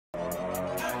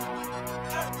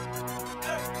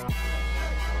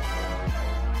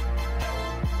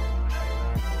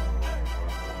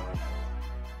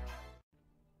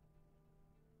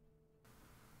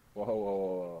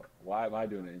whoa. Why am I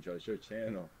doing the intro? It's your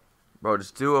channel. Bro,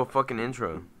 just do a fucking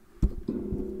intro.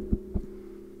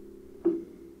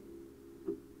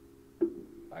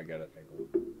 I gotta think of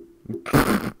it.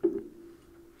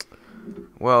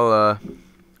 Well,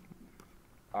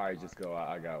 Alright, just go.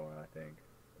 I got one, I think.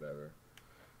 Whatever.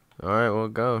 alright, we'll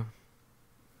go.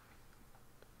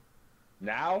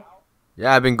 Now?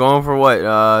 Yeah, I've been going for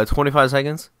what, 25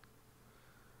 seconds?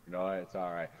 You know what? It's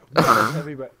alright.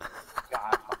 Everybody.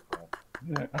 God,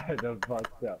 I done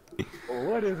fucked up.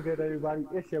 Well, what is good, everybody?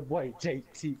 It's your boy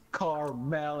JT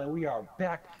Carmel, and we are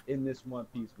back in this One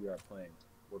Piece. We are playing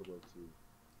World War II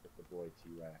with the boy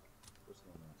ThA. What's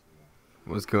going on,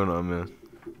 ThA? What's going on, man?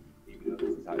 Even though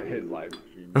this is how his live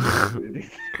stream.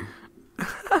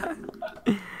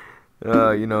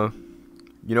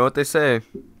 You know what they say.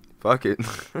 Fuck it.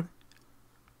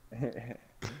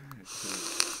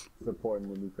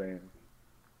 Supporting the new fans.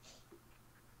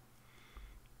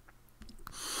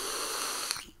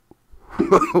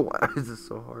 Why is this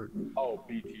so hard? Oh,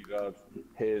 BT Dubs,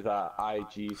 his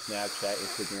IG, Snapchat,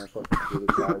 Instagram, social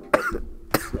media,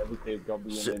 everything's gonna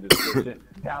be in the description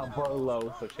down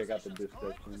below. So check out the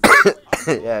description.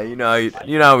 Yeah, you know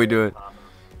how we do it.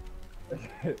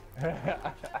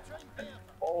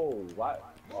 Oh, what?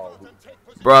 Oh,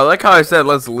 Bro, I like how I said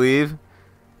let's leave,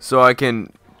 so I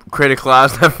can create a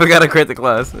class. I forgot to create the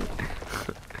class.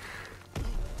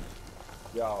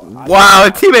 yo, Wow,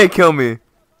 a teammate killed me.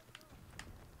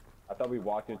 I thought we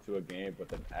walked into a game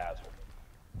with an asshole.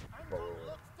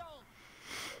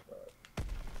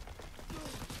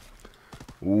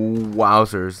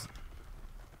 Wowzers.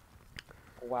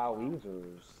 Wow,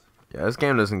 weezers. Yeah, this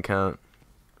game doesn't count.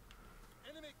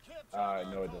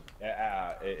 No, it doesn't.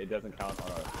 It doesn't count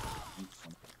on our.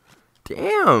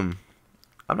 Damn.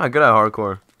 I'm not good at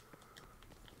hardcore.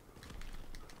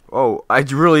 Oh, I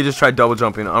really just tried double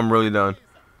jumping. I'm really done.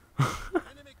 You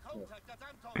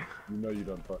know you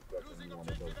done fucked up and you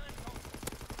wanna go.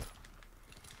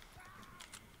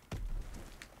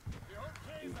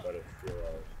 You better steal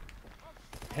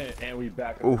ours. And we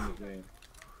back up in the game.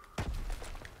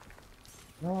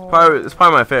 It's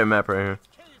probably my favorite map right here.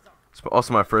 It's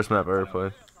also my first map I ever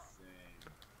played.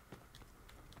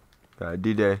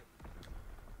 D-Day.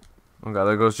 Oh god,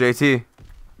 there goes JT.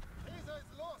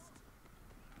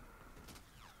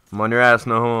 I'm on your ass,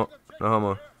 no homo. No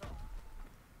homo.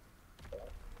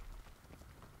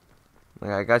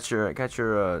 Like I got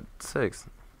your 6.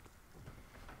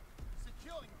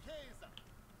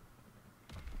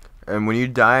 And when you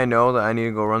die, I know that I need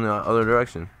to go run the other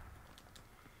direction.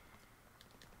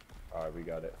 Alright, we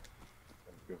got it.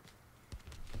 Let's go.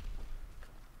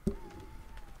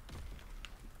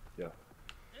 Yeah.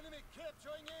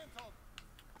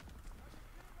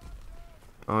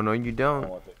 Oh no, you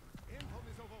don't.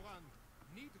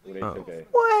 Oh, okay.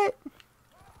 What?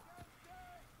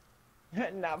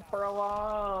 Not for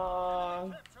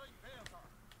long.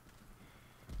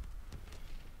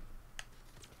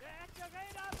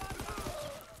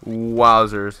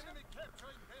 Wowzers.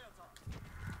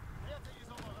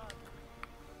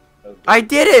 I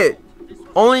did it!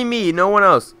 Only me, no one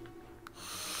else.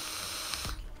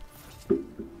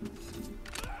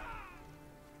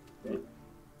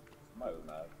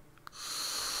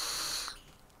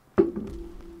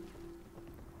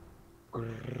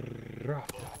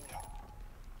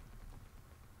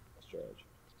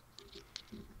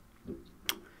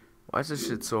 Why is this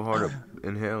shit so hard to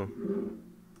inhale?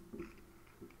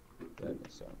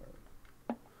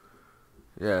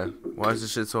 Yeah, why is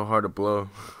this shit so hard to blow?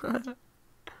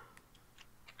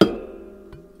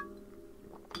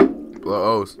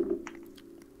 Blow O's.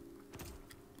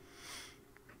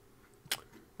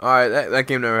 Alright, that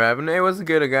game never happened. Hey, what's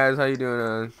good, guys? How you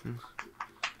doing?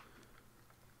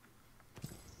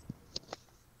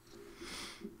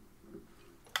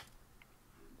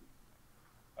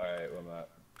 Alright, well, Matt.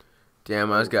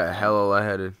 Damn, I just got hella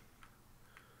lightheaded.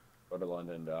 Go to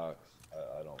London Docks.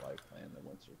 I don't like playing the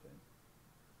Windsor thing.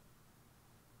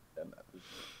 That map is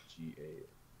G-A-Y-T-N-E.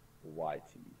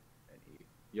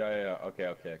 Yeah.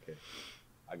 Okay.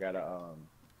 I got a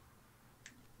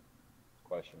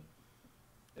question.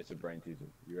 It's a brain teaser.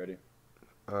 You ready?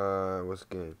 What's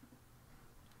the game?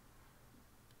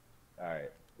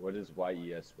 Alright. What does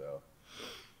Y-E-S spell?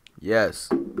 Yes.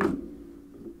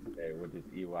 Okay, what does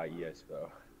E-Y-E-S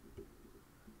spell?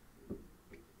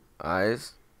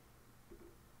 Eyes.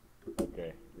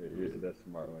 Okay, that's a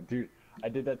smart one, dude. I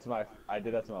did that to my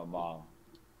mom,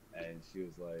 and she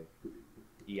was like,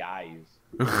 "E-eyes."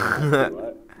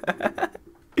 What?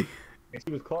 And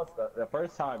she was close. The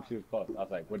first time she was close. I was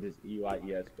like, "What does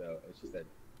E-Y-E-S spell?" And she said,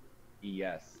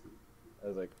 "E-S." I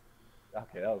was like,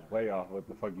 Okay, that was way off what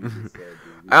the fuck you just said,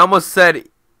 dude. I almost said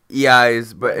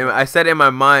EIs, but Yeah. I said it in my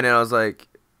mind, and I was like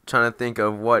trying to think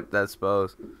of what that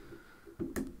spells.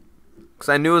 Cause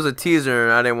I knew it was a teaser,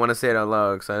 and I didn't want to say it out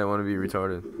loud, cause I didn't want to be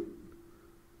retarded.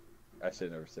 I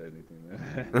should never say anything,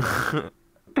 man.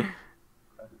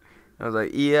 I was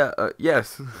like, yeah,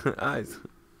 yes, eyes.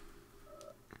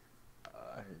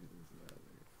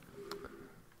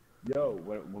 Yo,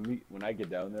 when I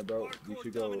get down there, bro, we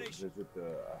should go visit the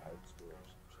high school or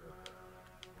some shit.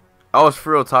 I was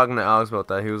for real talking to Alex about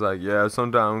that. He was like, yeah,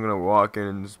 sometime I'm gonna walk in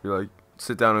and just be like,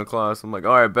 sit down in class. I'm like,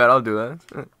 all right, bet, I'll do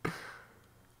that.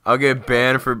 I'll get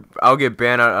banned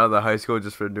out of the high school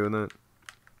just for doing that.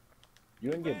 You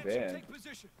didn't get banned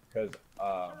because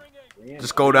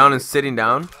Just go down and sitting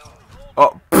down.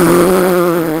 Oh,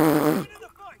 recently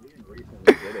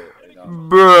did it. You know?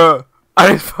 bruh,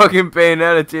 I just fucking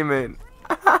bayonet a teammate.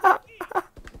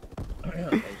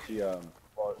 And she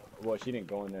well, she didn't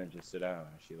go in there and just sit down.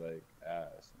 She like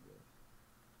asked.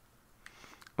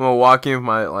 I'm gonna walk in with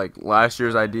my like last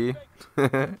year's ID.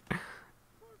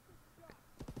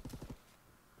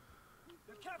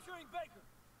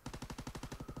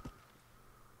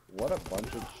 What a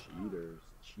bunch of cheaters.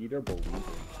 Cheater believers.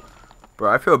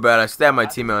 Bro, I feel bad. I stabbed my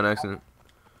teammate on accident.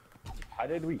 How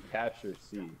did we capture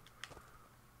C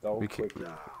so quickly?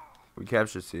 We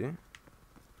captured C.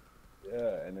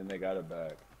 Yeah, and then they got it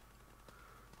back.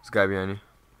 This guy behind you.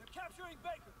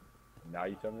 Now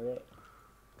you tell me that?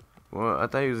 Well, I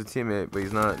thought he was a teammate, but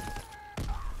he's not.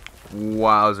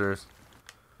 Wowzers.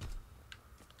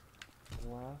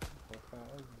 Wow.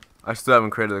 I still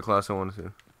haven't created the class I wanted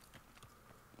to.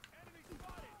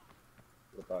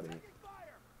 Look out of here.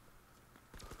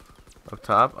 Up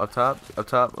top, up top, up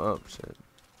top. Oh, shit.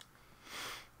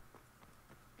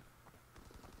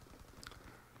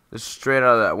 It's straight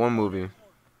out of that one movie.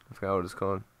 I forgot what it's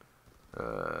called.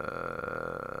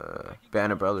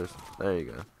 Band of Brothers. There you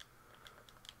go.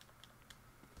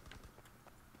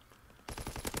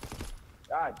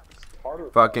 God, it's harder.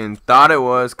 Fucking thought it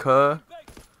was, cuh.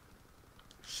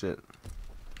 Shit.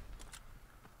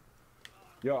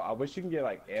 Yo, I wish you can get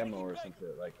like ammo or something.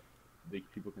 Like,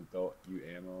 people can throw you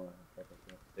ammo and stuff like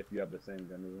that. If you have the same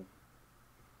gun as them.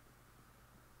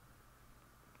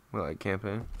 What, like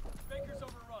campaign? Yeah.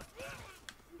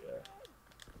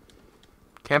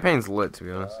 Campaign's lit, to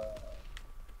be honest.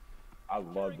 I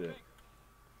loved it.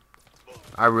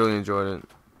 I really enjoyed it.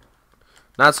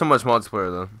 Not so much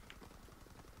multiplayer though.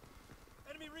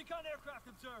 Enemy recon aircraft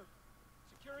observed.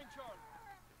 Securing Charlie.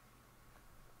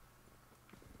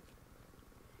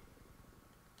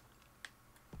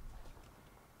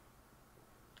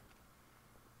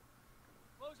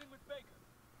 Closing with Baker.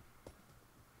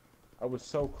 I was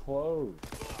so close.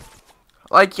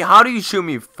 Like, how do you shoot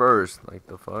me first? Like,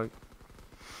 the fuck?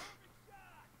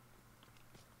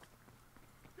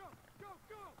 Go, go,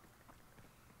 go!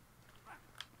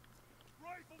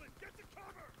 Rifleman, get to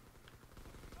cover!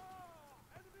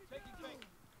 Taking Baker.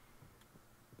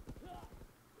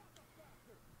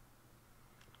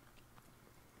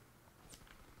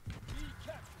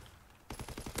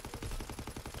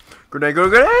 Grenade, go,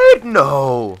 grenade!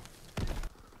 No!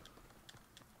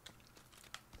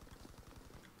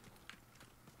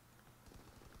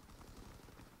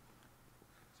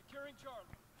 Securing Charlie.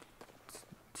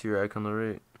 T-Rack on the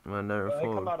right. I never They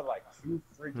come fold. out of like two In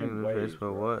freaking the ways. face,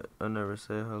 but bro. what? I never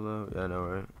say hello. Yeah, I know,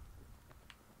 right?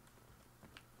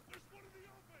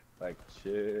 Like,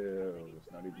 chill.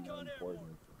 It's not even that important.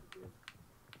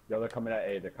 Yo, they're coming at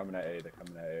A. They're coming at A. They're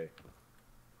coming at A.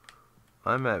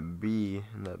 I'm at B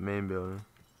in that main building.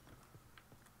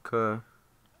 Cuh.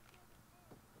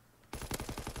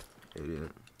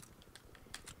 Idiot.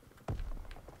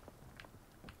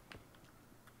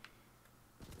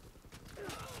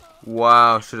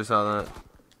 Wow, should have saw that.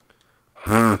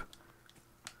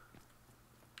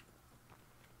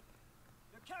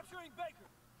 They're capturing Baker.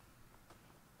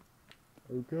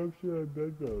 I'm capturing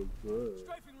Benzo.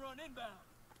 Strafing run inbound.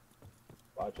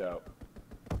 Watch out.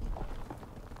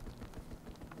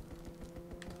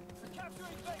 They're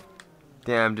capturing Baker.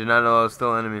 Damn, did not know I was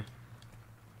still enemy.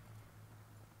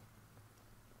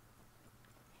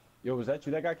 Yo, was that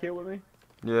you that got killed with me?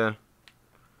 Yeah.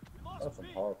 We lost That's some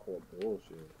B. hardcore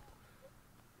bullshit.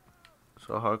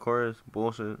 So hardcore is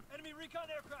bullshit. Enemy recon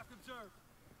aircraft observed.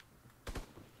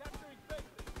 Capturing Baker.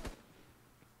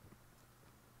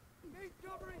 Need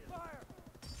covering fire.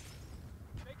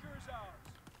 Baker is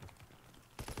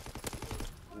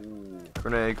ours. Ooh,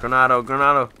 Grenade, granado,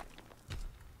 granado.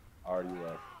 already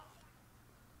left.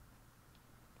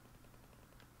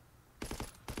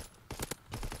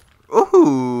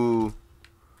 Ooh.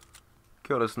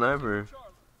 Killed a sniper. Charlie.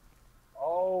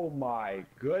 Oh Oh my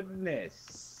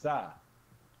goodness.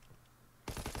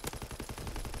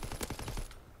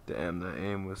 Damn, the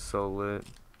aim was so lit.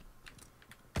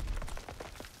 They're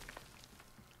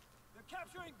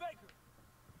capturing Baker.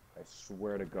 I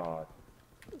swear to God.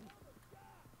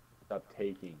 Stop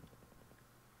taking.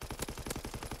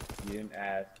 You didn't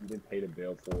ask. You didn't pay the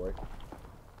bill for it.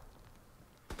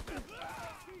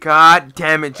 God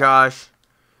damn it, Josh.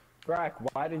 Crack,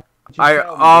 why didn't you I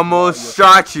tell me almost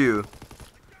shot you.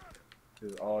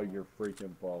 This is all your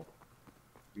freaking fault.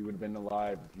 You would have been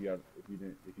alive if you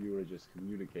would have just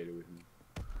communicated with me.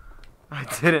 I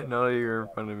didn't know you were in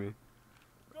front of me.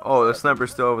 Oh, the sniper's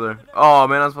still over there. Oh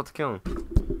man, I was about to kill him.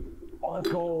 Oh, let's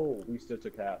go. We still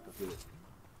took half. Let's do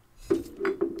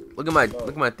it. Look at my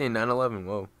thing, 911.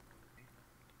 Whoa.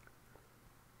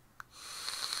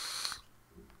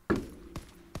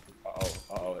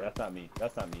 Uh-oh, that's not me.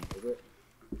 That's not me, is it?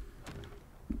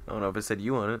 I don't know if it said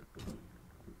you on it.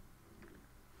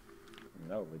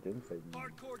 No, it didn't say me.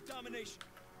 Hardcore domination.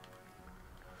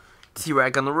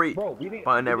 T-Rack on the reap. Bro, we didn't,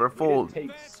 But I never fold.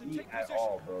 take C at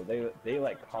all, bro. They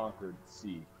like conquered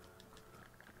C.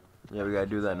 Yeah, we gotta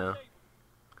do that now.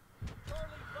 Charlie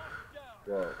locked down.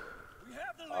 Bro, We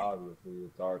have the lead. obviously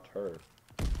it's our turf.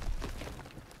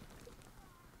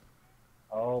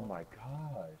 Oh my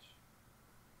gosh.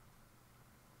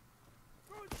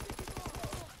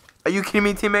 Are you kidding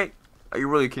me, teammate? Are you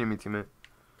really kidding me, teammate?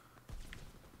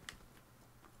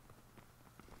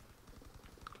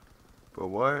 But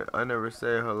what? I never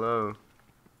say hello.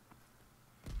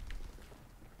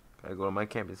 Gotta go to my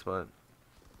camping spot.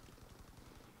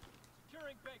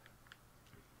 Securing Baker.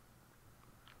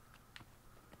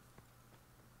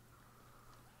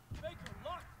 Baker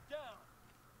locked down.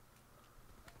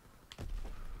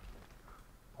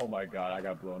 Oh my god, I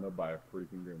got blown up by a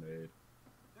freaking grenade.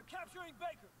 They're capturing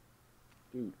Baker.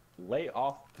 Dude, lay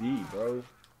off B, bro.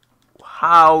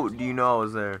 How do you know I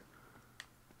was there?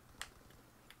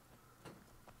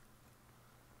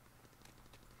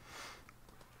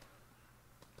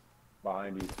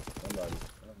 Behind you. Somebody.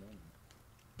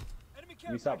 Enemy You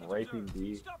care stop package raping observed.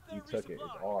 B. Stop there, You took it. It's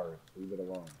resupply. ours. Leave it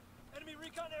alone. Enemy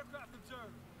recon aircraft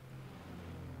observed.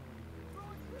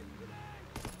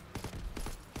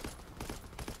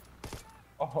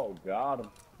 Oh, got him.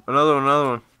 Another one, another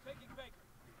one. Taking Baker.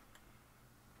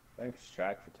 Thanks,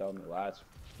 Track, for telling me last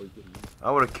freaking. I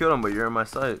would have killed him, but you're in my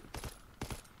sight.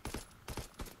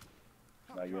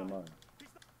 Now you're mine.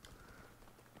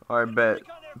 Alright, bet.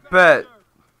 Recon aircraft Bet. observed.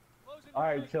 Closing with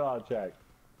Alright, Baker. chill out, Track.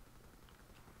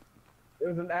 It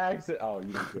was an accident. Oh,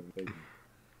 you didn't kill me. Thank you.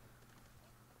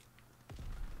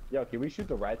 Yo, can we shoot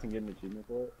the rats and get an achievement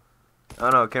for it? I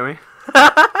don't know, can we?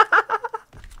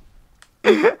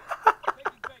 Taking Baker.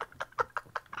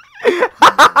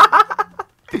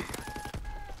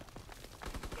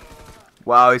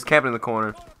 Wow, he's camping in the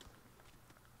corner.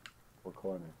 What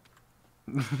corner?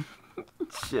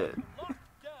 Shit. Locked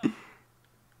down.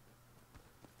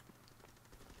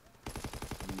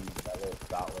 That little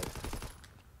Scotland.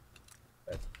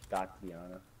 That's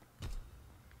Tatiana.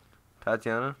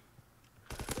 Tatiana?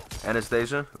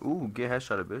 Anastasia? Ooh, get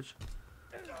headshotted, bitch.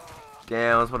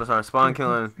 Damn, let's put us on spawn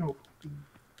killing.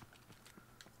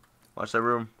 Watch that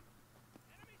room.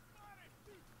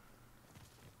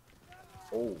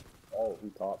 Oh, he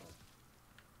caught me.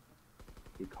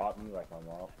 He caught me like my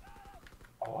mom.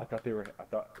 Oh, I thought, dude,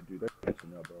 they're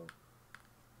catching up, bro.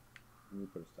 Let me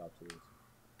put a stop to this.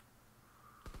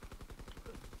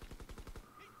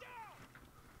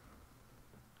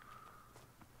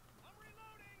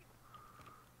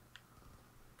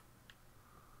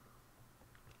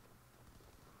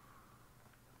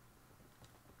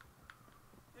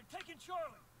 They're taking Charlie.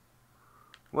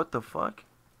 What the fuck?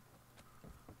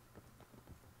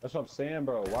 That's what I'm saying,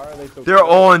 bro. Why are they so? They're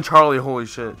all in Charlie, holy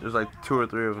shit. There's like 2 or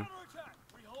 3 of them. Counterattack.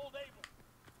 We hold able.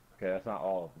 Okay, that's not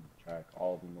all of them. Track.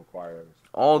 All of them require.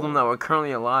 All of them that were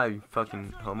currently alive, you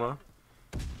fucking homo.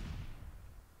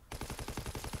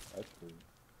 That's cool.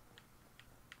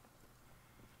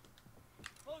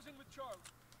 Closing with Charlie.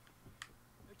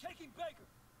 They're taking Baker.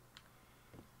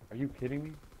 Are you kidding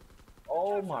me?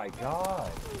 Oh my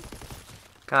god.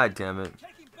 God damn it.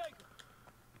 Taking Baker.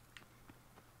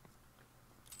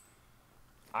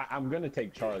 I'm gonna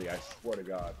take Charlie. I swear to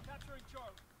God. Capturing Charlie.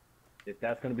 If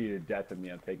that's gonna be the death of me,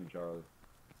 I'm taking Charlie.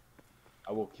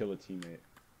 I will kill a teammate.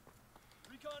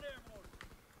 Recon airborne.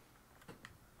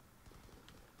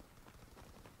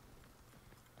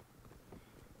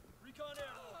 Recon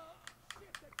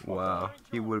airborne. Wow,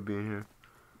 he would be in here.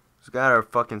 This guy at our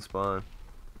fucking spawn.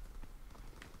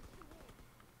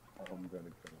 Oh, I'm gonna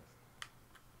kill us.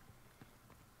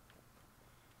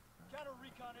 Counter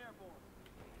recon airborne.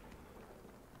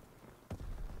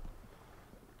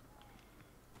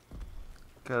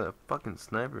 Got a fucking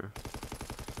sniper.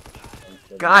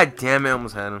 God damn it, I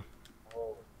almost had him.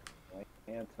 Oh,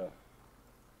 Anta.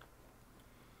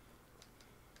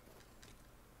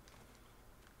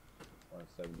 On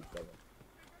 77.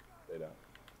 Stay down.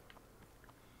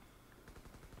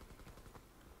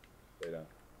 Stay down.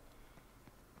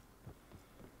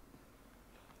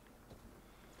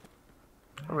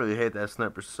 I really hate that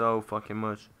sniper so fucking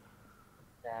much.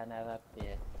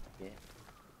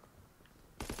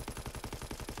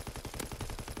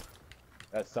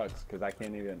 That sucks, cause I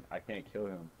can't kill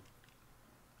him.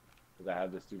 Cause I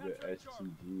have the stupid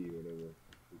STG or whatever.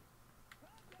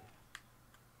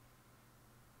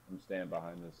 I'm standing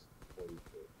behind this 40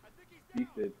 foot.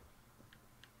 Beefed.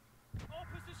 All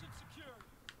positions secured.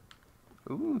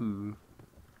 Ooh.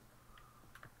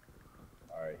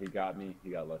 Alright, he got me. He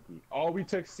got lucky. Oh, we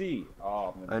took C.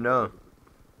 Oh, man. I know.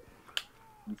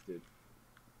 Beefed.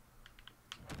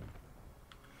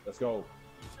 Let's go. You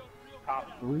showed real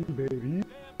Top commitment. 3, baby.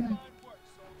 Damn fine work,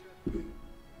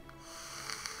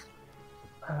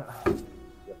 soldier.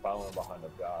 You're following behind the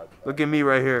dodge. Look at me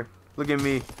right here. Look at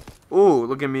me. Ooh,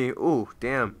 look at me. Ooh,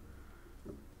 damn.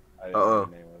 Uh-oh.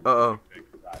 Uh-oh.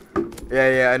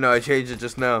 Yeah, I know. I changed it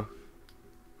just now.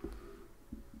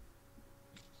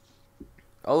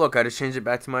 Oh, look. I just changed it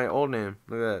back to my old name.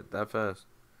 Look at that fast.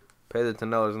 Pay the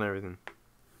 $10 and everything.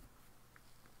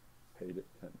 Paid it.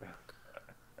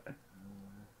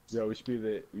 Yo, we should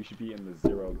be in the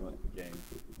zero game.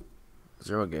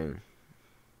 Zero game.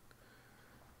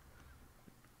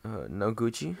 No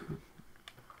Gucci.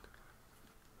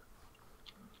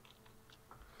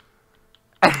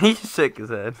 He shook his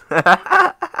head.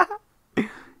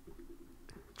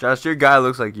 Josh, your guy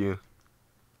looks like you.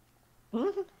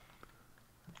 I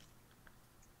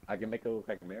can make it look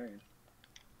like Marion.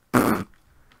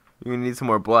 You need some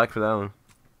more black for that one.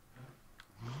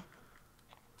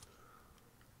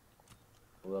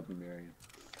 Love you, Marion.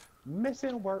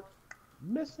 Missing work.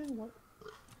 Missing work.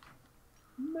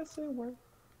 Missing work.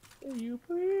 Can you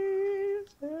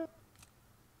please help?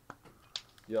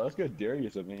 Yo, let's get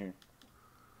Darius up in here.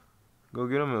 Go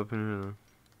get him up in here then.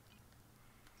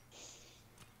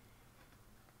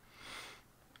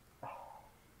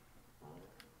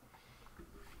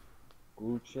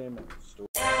 Gucci man.